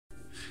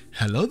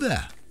Hello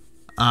there.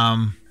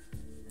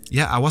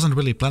 Yeah, I wasn't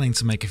really planning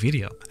to make a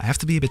video. I have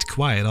to be a bit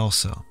quiet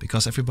also,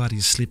 because everybody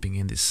is sleeping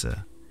in this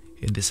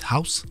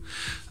house.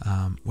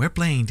 We're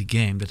playing the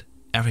game that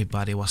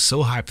everybody was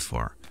so hyped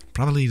for.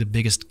 Probably the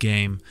biggest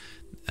game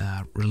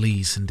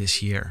release in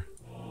this year.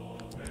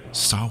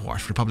 Star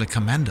Wars Republic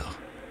Commando.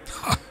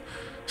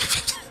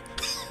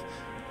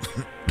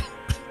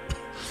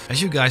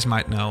 As you guys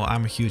might know,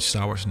 I'm a huge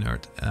Star Wars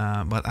nerd,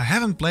 but I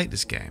haven't played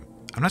this game.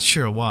 I'm not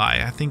sure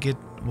why. I think it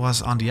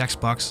was on the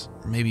Xbox,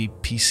 maybe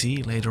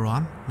PC later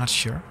on, not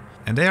sure.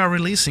 And they are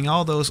releasing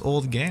all those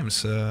old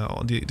games,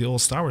 the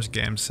old Star Wars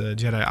games,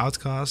 Jedi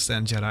Outcast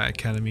and Jedi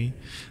Academy.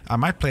 I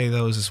might play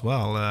those as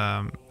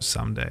well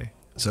someday.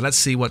 So let's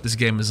see what this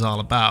game is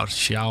all about,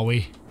 shall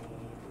we?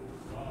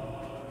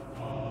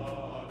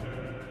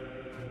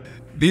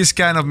 These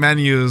kind of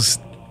menus,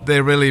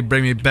 they really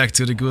bring me back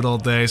to the good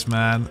old days,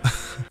 man.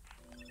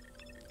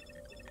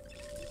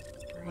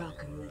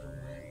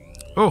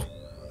 Oh,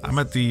 I'm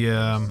at the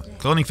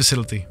cloning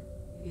facility.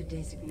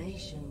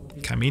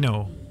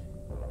 Commando.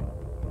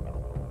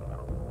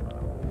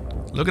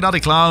 Look at all the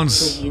clowns.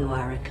 So you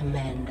are a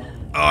commando.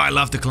 Oh, I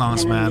love the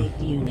clowns, man.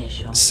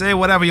 Say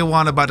whatever you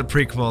want about the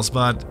prequels,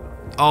 but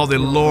all the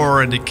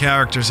lore and the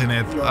characters in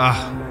it,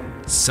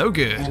 so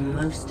good. And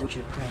most of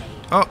your prey.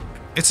 Oh,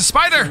 it's a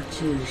spider!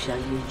 So too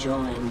shall you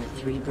join the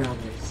three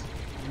brothers,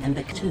 and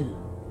the two,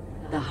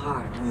 the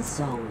heart and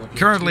soul of your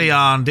Currently team.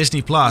 on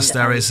Disney Plus,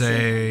 there is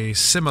a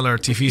similar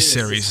TV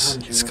series.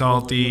 It's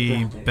called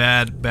The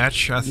Bad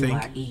Batch, I You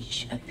think. are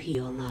each a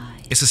pure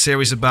lie. It's a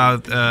series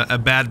about a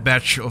bad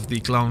batch of the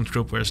clone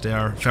troopers. They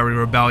are very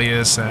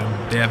rebellious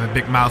and they have a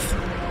big mouth.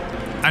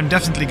 I'm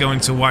definitely going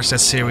to watch that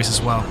series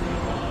as well.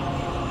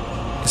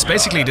 It's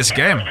basically this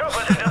game.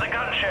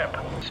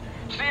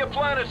 See you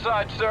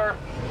planetside, sir.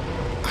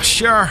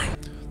 Sure.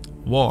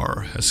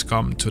 War has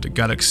come to the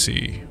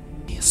galaxy.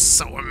 It's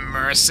so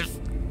immersive.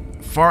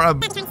 For a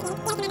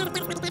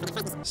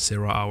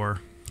 0 hour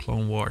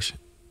Clone Wars.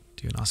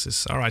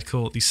 Geonosis. Alright,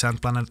 cool.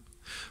 Descent planet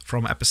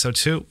from episode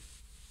 2.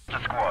 The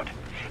squad.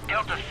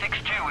 Delta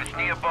 6-2 is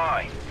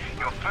nearby.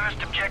 Your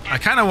first objective. I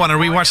kind of want to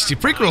rewatch the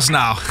prequels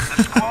now.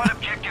 The squad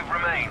objective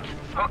remains.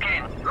 Hook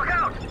in. Look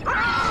out!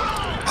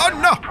 Oh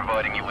no!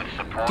 Providing you with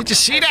support. Did you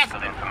see that?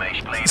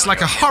 Information. It's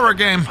like a horror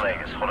game.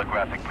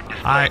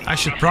 I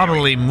should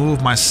probably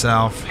move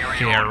myself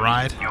here,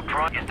 right?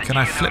 Can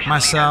I flip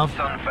myself?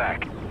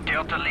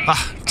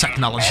 Ah,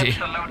 technology.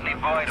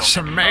 It's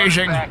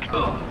amazing.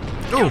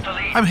 Oh,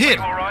 I'm hit.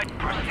 Oh,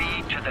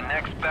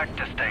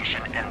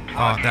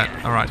 that.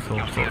 Alright,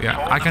 cool, cool.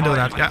 Yeah, I can do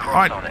that. Yeah,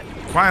 alright.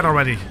 Quiet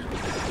already.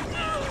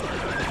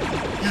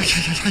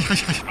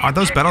 Are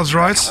those battle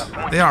droids?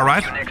 They are,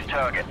 right?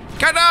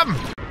 Get them!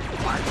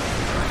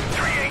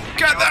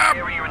 Get them!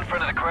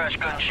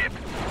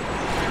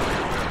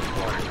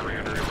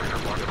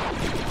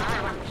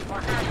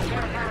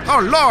 Oh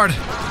Lord!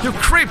 You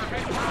creep!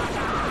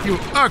 You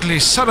ugly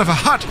son of a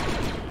hut!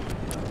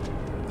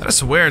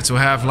 That's weird to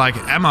have like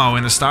ammo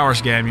in a Star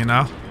Wars game, you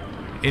know?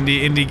 In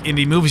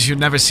the movies you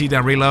never see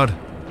them reload.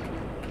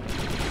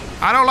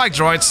 I don't like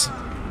droids.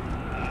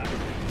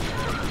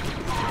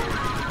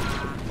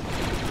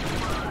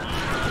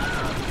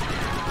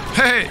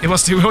 Hey, it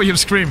was the William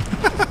scream.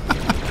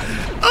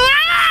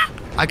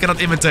 I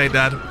cannot imitate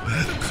that.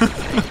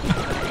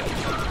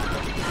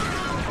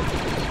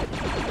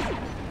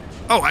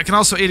 Oh, I can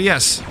also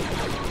ADS.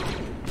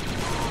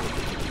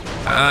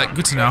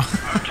 Good to know.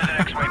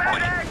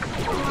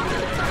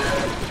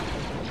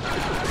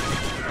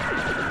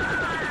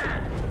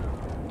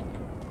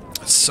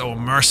 It's so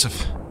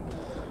immersive.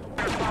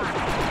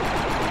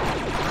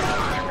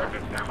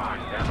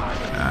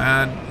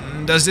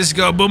 Does this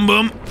go boom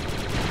boom?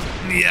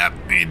 Yep,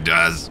 it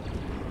does.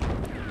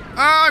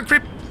 Ah,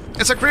 creep!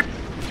 It's a creep!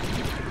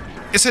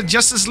 It's a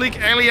Justice League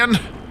alien!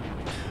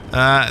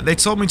 They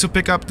told me to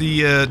pick up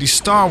the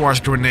Star Wars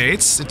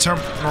grenades, the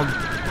terminal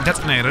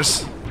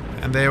detonators,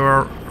 and they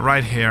were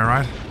right here,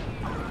 right?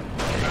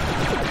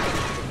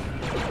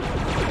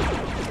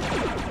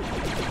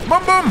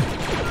 Boom boom!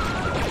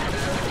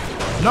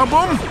 No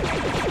boom!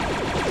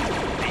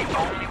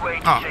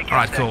 Oh,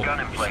 alright, cool.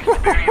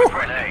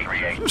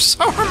 I'm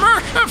so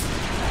immersive!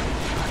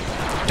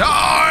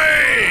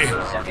 Die!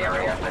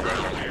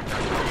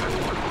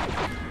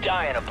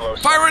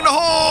 Fire in the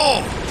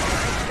hole!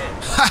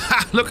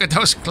 Look at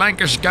those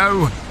clankers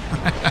go!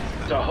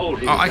 Oh,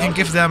 I can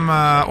give them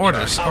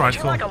orders. Alright,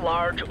 cool.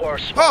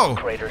 Oh!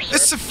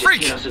 It's a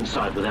freak!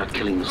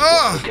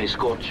 Oh!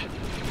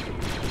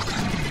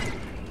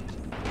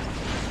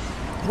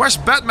 Where's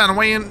Batman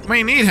when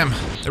you need him?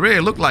 They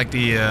really look like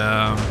the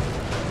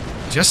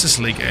Justice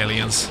League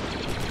aliens,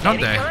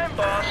 don't they?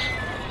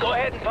 Go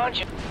ahead and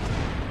punch it.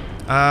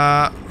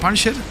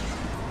 Punch it?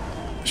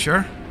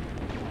 Sure.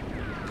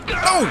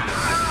 Oh!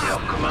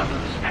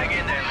 Hang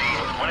in there, Lee.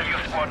 One of your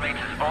squad mates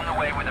is on the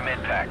way with a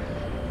med pack.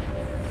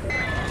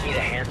 Need a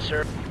hand,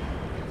 sir?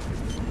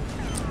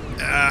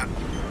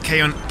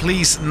 Kaon,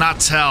 please not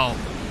tell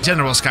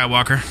General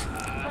Skywalker.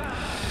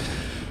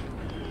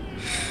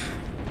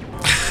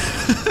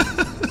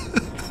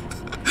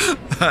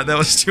 That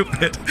was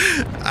stupid.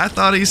 I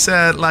thought he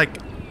said like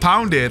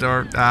pound it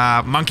or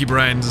monkey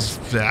brains.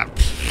 Yeah.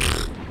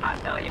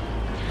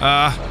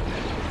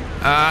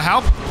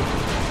 Help?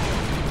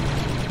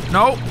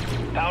 No.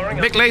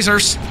 Big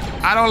lasers.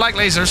 I don't like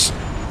lasers.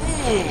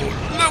 Ooh,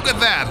 look at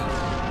that.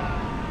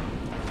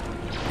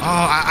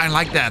 Oh, I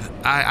like that.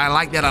 I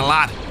like that a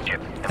lot.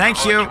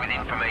 Thank you.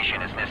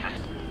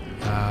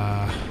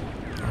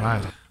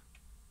 Alright.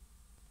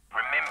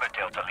 Remember,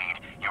 Delta Lead,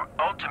 your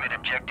ultimate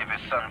objective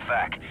is Sun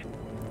Fac.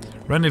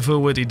 Rendezvous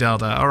with the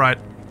Delta. Alright.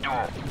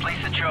 Door,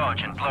 place a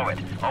charge and blow it.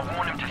 I'll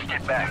warn him to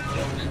step back.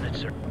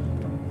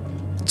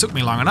 Took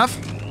me long enough.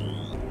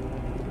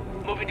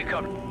 Moving to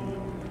cover.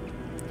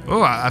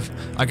 Oh,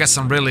 I got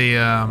some really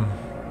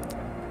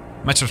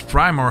Metroid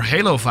Prime or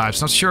Halo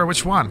vibes. Not sure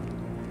which one.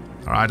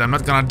 Alright, I'm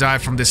not gonna die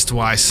from this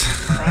twice.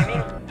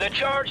 The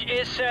charge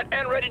is set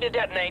and ready to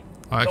detonate.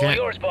 Okay. All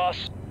yours,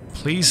 boss.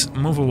 Please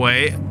move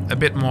away a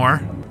bit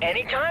more.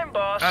 Anytime,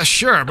 boss.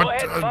 Sure, Go but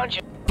ahead and punch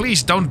it.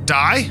 please don't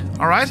die.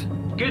 Alright?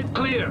 Get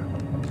clear.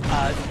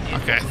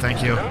 Okay,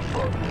 thank you.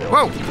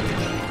 Whoa!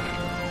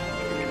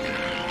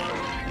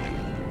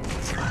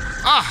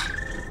 Ah!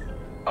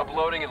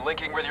 Uploading and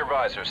linking with your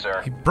visor,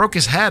 sir. He broke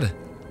his head.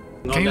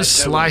 Can you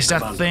slice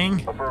that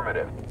thing?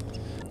 Affirmative.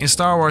 In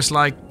Star Wars,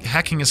 like,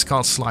 hacking is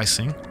called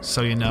slicing,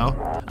 so you know.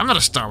 I'm not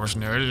a Star Wars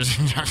nerd.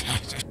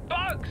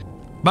 Bugs!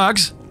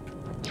 Bugs?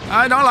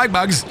 I don't like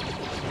bugs.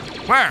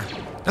 Where?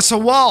 That's a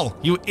wall,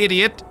 you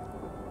idiot.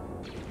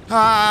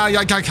 I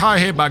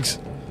hate bugs.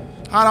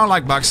 I don't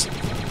like bugs.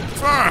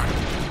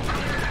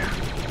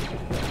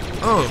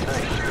 Oh.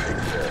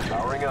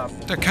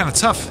 They're kind of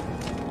tough.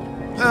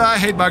 I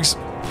hate bugs.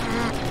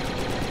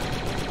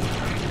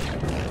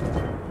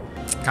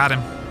 Got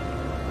him.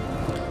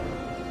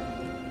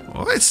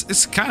 Oh,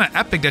 it's kind of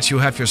epic that you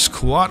have your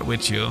squad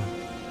with you.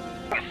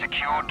 A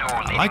secure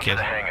door leading like to it.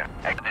 the hangar.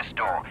 Exit this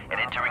door and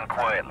entering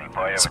quietly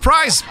via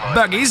Surprise, a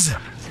buggies!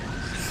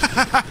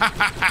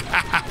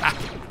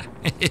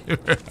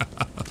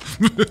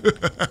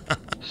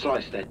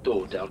 Slice that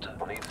door, Delta.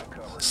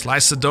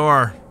 Slice the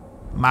door,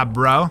 my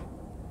bro.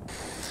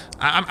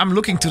 I'm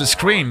looking to the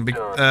screen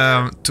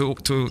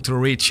to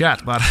read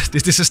chat, but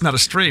this is not a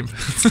stream.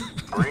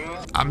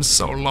 I'm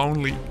so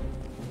lonely.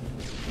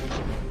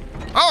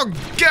 Oh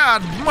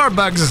god, more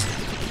bugs!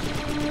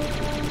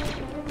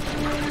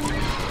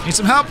 Need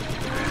some help?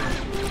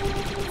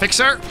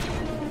 Fixer?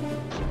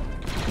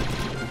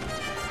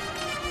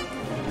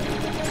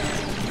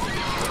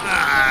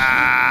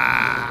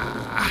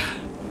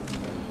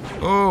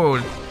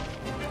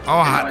 Oh,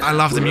 I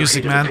love the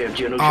music, man.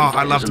 Oh,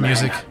 I love the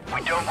music.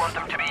 We don't want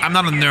them to be I'm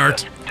not a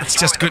nerd. It's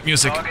just good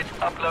music.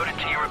 Uploaded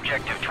to your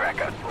objective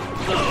tracker.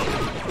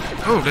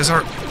 Oh, these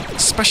are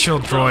special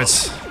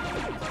droids.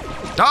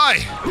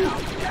 Die!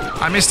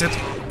 I missed it.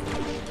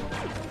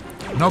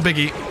 No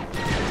biggie.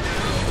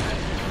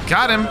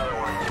 Got him.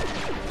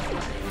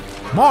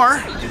 More?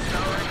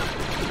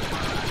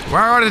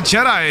 Where are the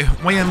Jedi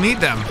when you need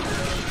them?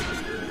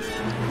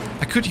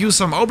 I could use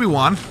some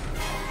Obi-Wan.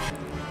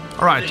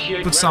 Alright,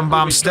 put some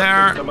bombs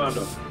there.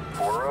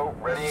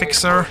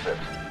 Fixer.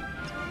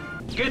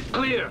 Get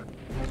clear.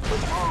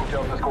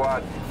 Delta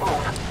Squad.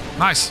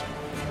 Nice.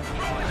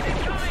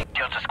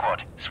 Delta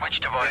Squad, switch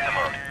to visor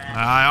mode.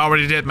 I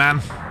already did,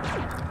 man.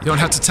 You don't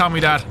have to tell me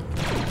that.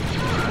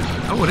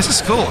 Oh, this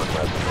is cool.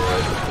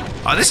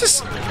 Oh, this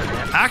is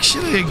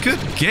actually a good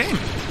game.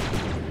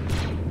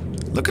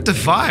 Look at the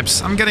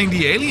vibes. I'm getting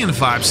the Alien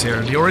vibes here.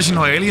 The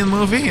original Alien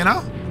movie, you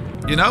know?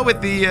 You know,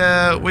 with the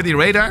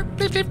radar.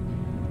 Bleep, bleep,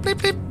 bleep,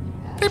 bleep,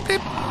 bleep,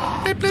 bleep,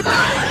 bleep,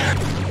 bleep.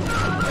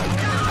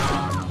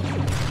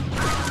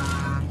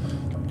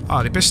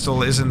 Oh, the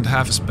pistol isn't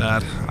half as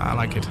bad. I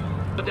like it.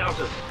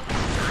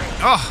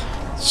 Oh,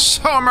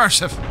 so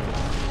immersive.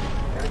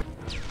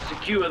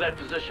 Secure that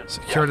position.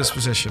 Secure this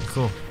position.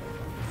 Cool.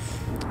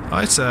 Oh,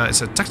 it's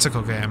a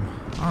tactical game.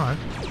 All right.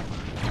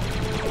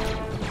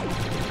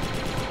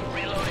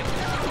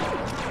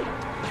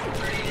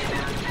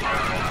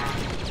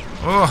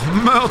 Oh,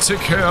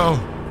 multi-kill.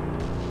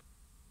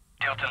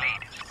 Delta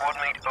Lead, squad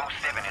mate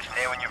 07 is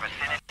now in your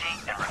vicinity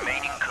and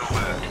remaining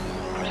covert.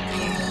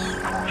 Proceed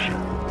with caution.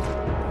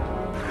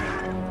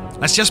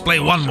 Let's just play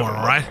one more,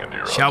 all right?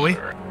 Shall we?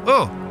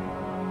 Oh,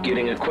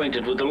 Getting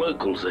acquainted with the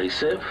locals, eh,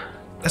 Sev?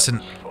 that's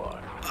an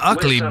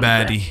ugly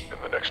baddie.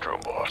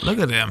 Look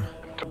at him.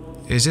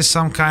 Is this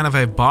some kind of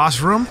a boss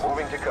room?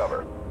 Moving to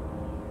cover.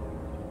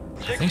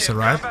 I think so,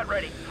 right?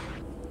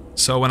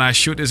 So when I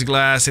shoot this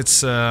glass,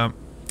 it's on,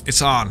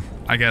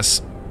 I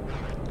guess.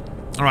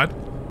 All right.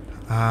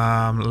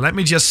 Let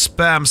me just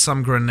spam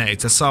some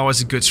grenades. That's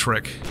always a good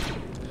trick.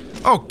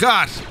 Oh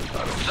God!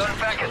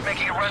 Sunfac is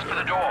making a run for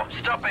the door.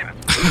 Stop him.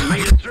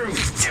 Made it through.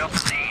 Delta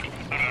Lead,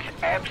 it is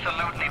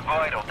absolutely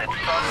vital that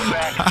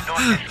Sunfac not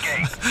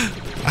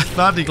escape. I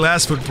thought the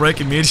glass would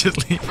break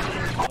immediately.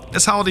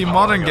 That's how the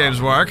modern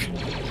games work.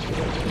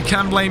 You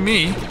can't blame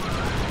me.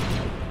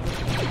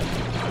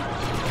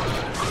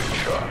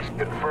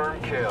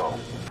 Confirm kill.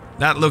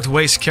 That looked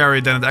way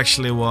scarier than it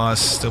actually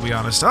was, to be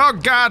honest. Oh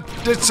God!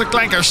 It's a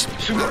clankers!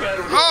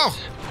 Oh!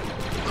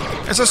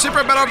 It's a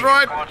super battle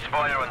droid. Squad's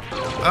fire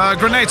and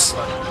Grenades.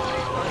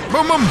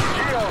 Boom, boom.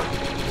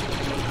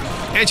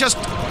 It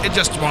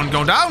just won't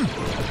go down.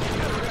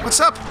 What's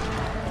up?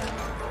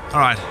 All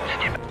right.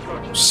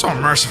 So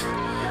merciful.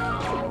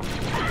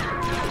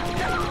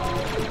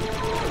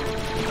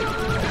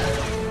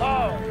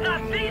 Oh,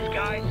 not these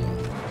guys.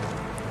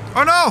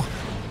 Oh no!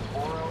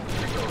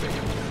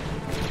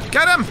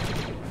 Get him!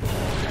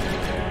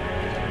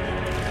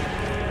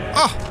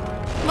 Oh,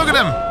 look at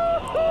him!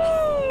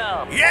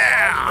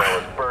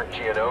 Yeah! Burnt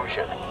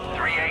Ocean.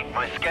 3-8,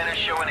 my scanner's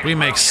showing. We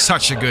make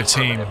such a good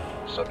team.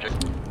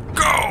 Subject.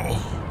 Go!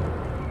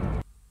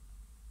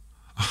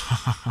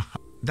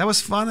 That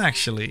was fun,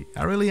 actually.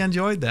 I really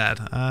enjoyed that.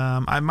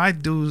 I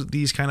might do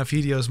these kind of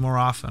videos more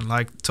often,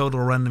 like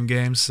total random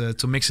games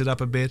to mix it up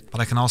a bit.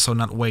 But I can also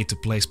not wait to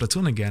play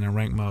Splatoon again in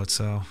ranked mode.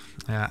 So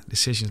yeah,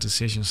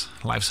 decisions.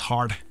 Life's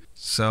hard.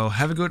 So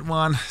have a good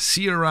one.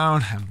 See you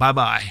around and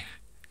bye-bye.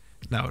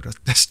 No,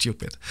 that's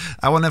stupid.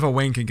 I will never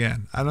wink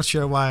again. I'm not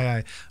sure why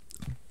I...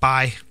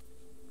 Bye.